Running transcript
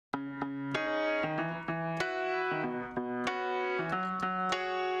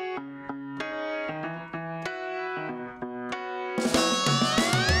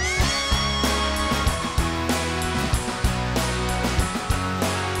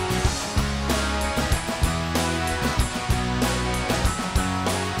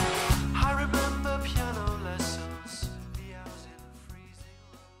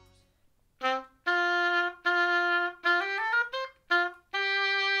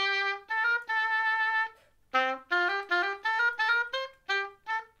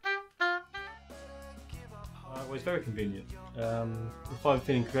Well, it's very convenient. If I'm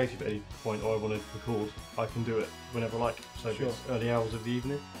feeling creative at any point or I want to record, I can do it whenever I like. So if it's early hours of the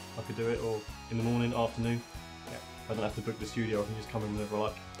evening, I could do it, or in the morning, afternoon. Yeah. I don't have to book the studio, I can just come in whenever I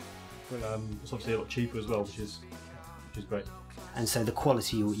like. It's obviously a lot cheaper as well, which is great. And so the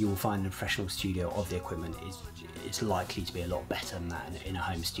quality you will find in a professional studio of the equipment is likely to be a lot better than that in a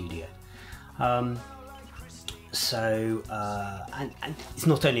home studio. And it's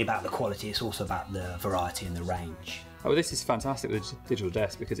not only about the quality, it's also about the variety and the range. Oh, this is fantastic with a digital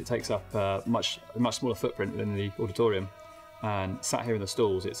desk because it takes up a much smaller footprint than the auditorium, and sat here in the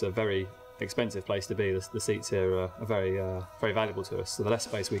stalls, it's a very expensive place to be. The seats here are very valuable to us, so the less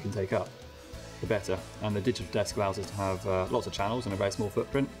space we can take up, the better. And the digital desk allows us to have lots of channels in a very small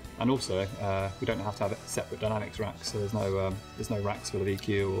footprint, and also we don't have to have separate dynamics racks, so there's no racks full of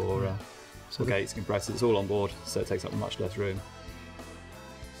EQ or gates, compressors. It's all on board, so it takes up much less room.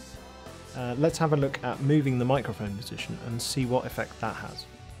 Let's have a look at moving the microphone position and see what effect that has.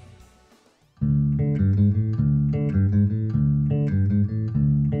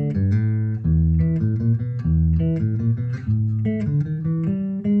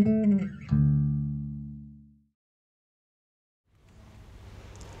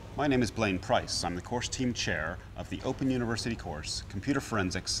 My name is Blaine Price. I'm the course team chair of the Open University course, Computer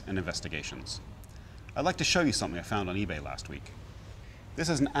Forensics and Investigations. I'd like to show you something I found on eBay last week. This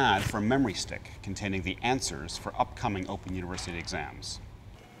is an ad for a memory stick containing the answers for upcoming Open University exams.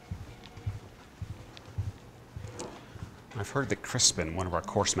 I've heard that Crispin, one of our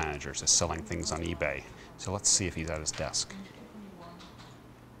course managers, is selling things on eBay, so let's see if he's at his desk.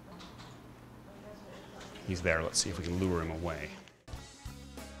 He's there. Let's see if we can lure him away.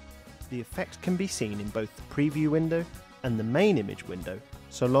 The effect can be seen in both the preview window and the main image window,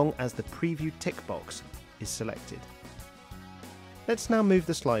 so long as the preview tick box is selected. Let's now move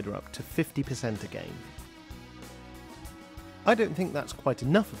the slider up to 50% again. I don't think that's quite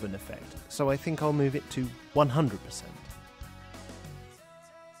enough of an effect, so I think I'll move it to 100%.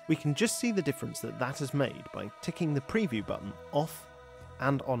 We can just see the difference that has made by ticking the preview button off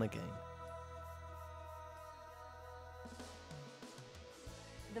and on again.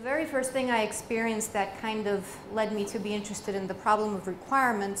 The very first thing I experienced that kind of led me to be interested in the problem of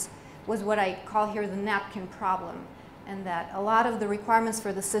requirements was what I call here the napkin problem, and that a lot of the requirements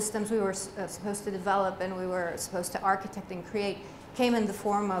for the systems we were supposed to develop and we were supposed to architect and create came in the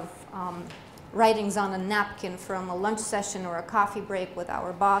form of writings on a napkin from a lunch session or a coffee break with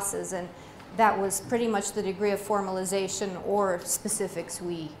our bosses, and that was pretty much the degree of formalization or specifics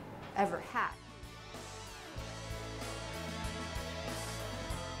we ever had.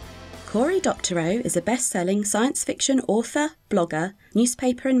 Cory Doctorow is a best-selling science fiction author, blogger,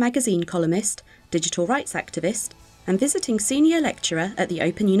 newspaper and magazine columnist, digital rights activist, and visiting senior lecturer at the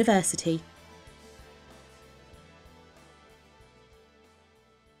Open University.